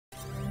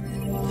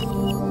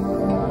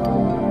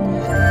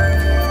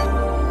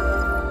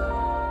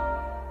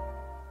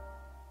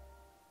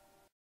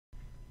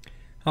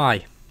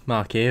Hi,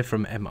 Mark here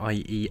from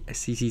miecctv.co.uk.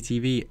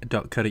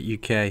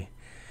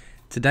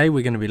 Today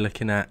we're going to be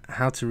looking at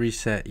how to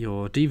reset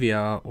your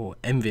DVR or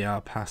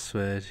NVR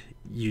password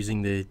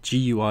using the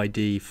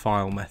GUID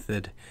file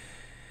method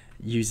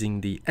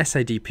using the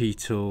SADP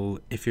tool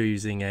if you're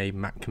using a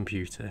Mac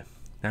computer.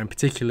 Now in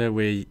particular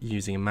we're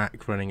using a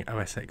Mac running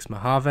OSX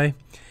Mojave.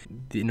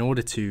 In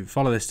order to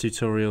follow this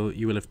tutorial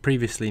you will have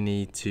previously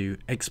need to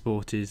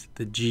exported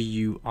the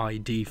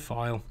GUID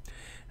file,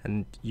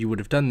 and you would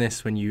have done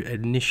this when you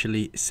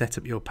initially set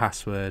up your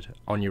password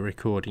on your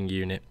recording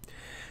unit.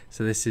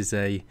 So this is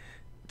a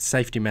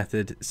safety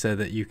method so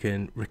that you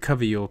can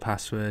recover your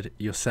password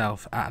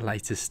yourself at a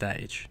later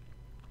stage.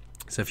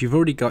 So if you've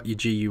already got your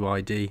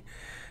GUID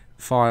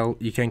file,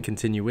 you can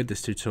continue with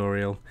this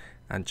tutorial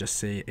and just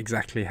see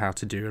exactly how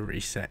to do a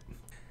reset.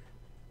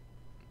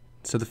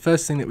 So the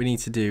first thing that we need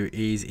to do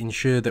is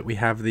ensure that we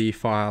have the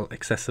file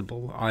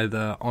accessible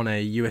either on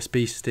a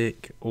USB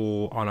stick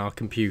or on our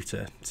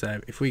computer.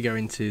 So if we go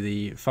into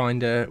the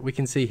Finder, we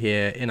can see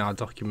here in our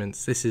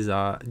documents, this is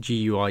our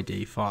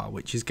GUID file,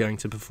 which is going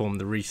to perform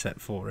the reset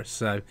for us.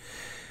 So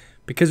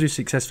because we've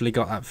successfully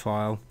got that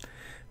file,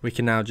 we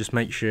can now just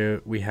make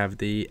sure we have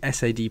the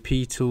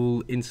SADP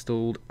tool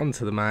installed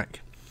onto the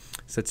Mac.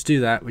 So to do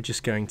that, we're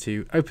just going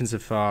to open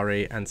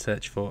Safari and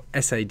search for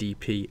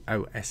SADP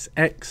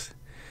OSX.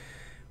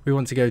 We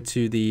want to go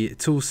to the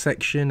tools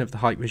section of the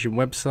Hikvision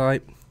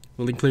website.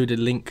 We'll include a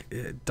link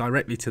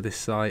directly to this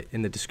site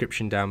in the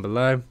description down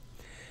below. And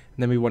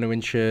then we want to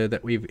ensure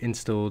that we've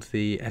installed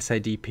the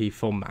SADP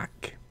for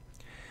Mac.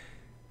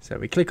 So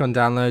we click on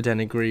download and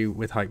agree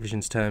with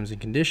Hikvision's terms and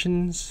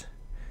conditions.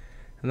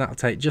 And that'll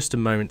take just a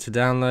moment to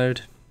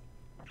download.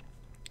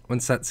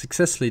 Once that's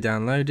successfully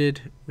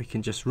downloaded, we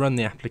can just run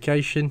the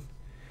application.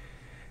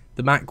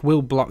 The Mac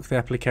will block the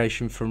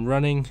application from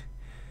running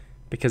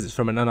because it's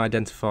from an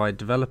unidentified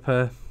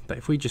developer, but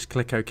if we just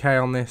click OK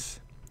on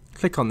this,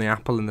 click on the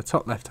apple in the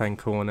top left hand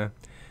corner,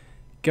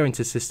 go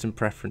into System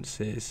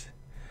Preferences,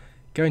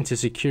 go into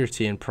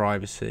Security and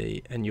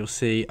Privacy, and you'll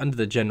see under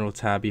the General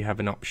tab you have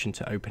an option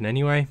to Open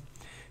Anyway.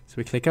 So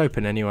we click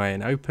Open Anyway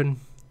and Open,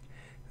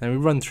 then we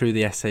run through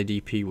the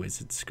SADP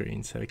wizard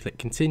screen. So we click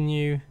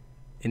Continue,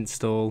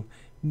 Install,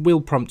 will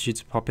prompt you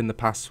to pop in the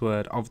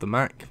password of the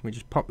Mac. We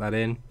just pop that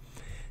in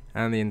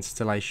and the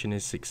installation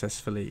is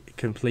successfully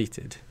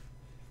completed.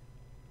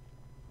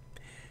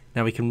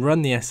 Now we can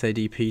run the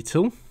SADP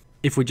tool.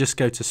 If we just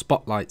go to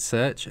Spotlight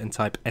Search and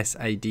type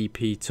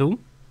SADP tool,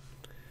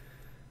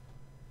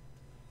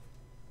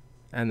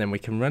 and then we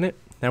can run it.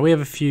 Now we have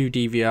a few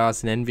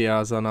DVRs and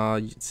NVRs on our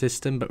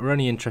system, but we're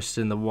only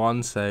interested in the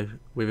one, so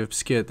we've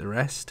obscured the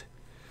rest.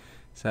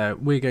 So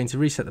we're going to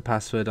reset the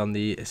password on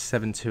the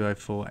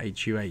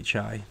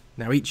 7204HUHI.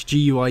 Now each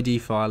GUID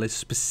file is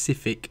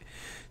specific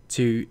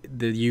to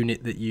the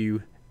unit that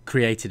you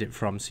created it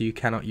from, so you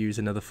cannot use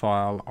another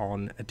file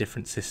on a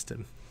different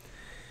system.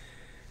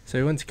 So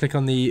we want to click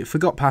on the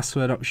Forgot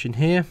Password option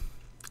here,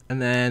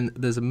 and then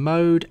there's a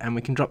mode, and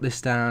we can drop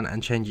this down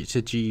and change it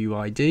to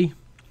GUID.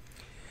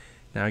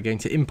 Now we're going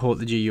to import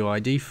the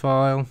GUID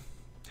file.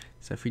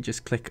 So if we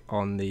just click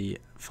on the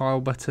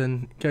File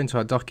button, go into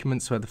our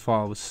documents where the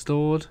file was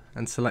stored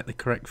and select the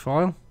correct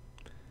file.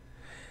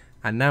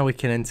 And now we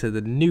can enter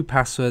the new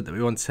password that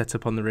we want to set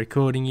up on the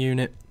recording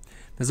unit.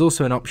 There's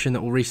also an option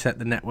that will reset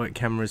the network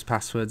camera's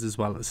passwords as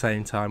well at the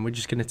same time. We're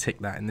just going to tick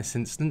that in this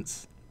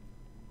instance.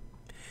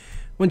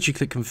 Once you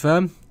click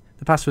confirm,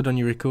 the password on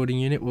your recording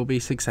unit will be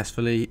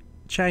successfully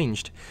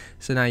changed.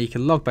 So now you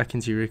can log back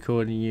into your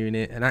recording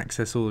unit and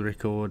access all the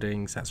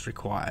recordings that's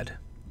required.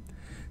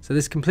 So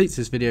this completes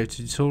this video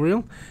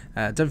tutorial.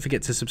 Don't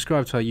forget to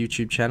subscribe to our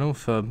YouTube channel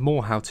for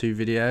more how-to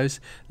videos.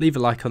 Leave a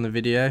like on the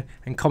video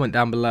and comment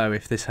down below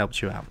if this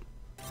helped you out.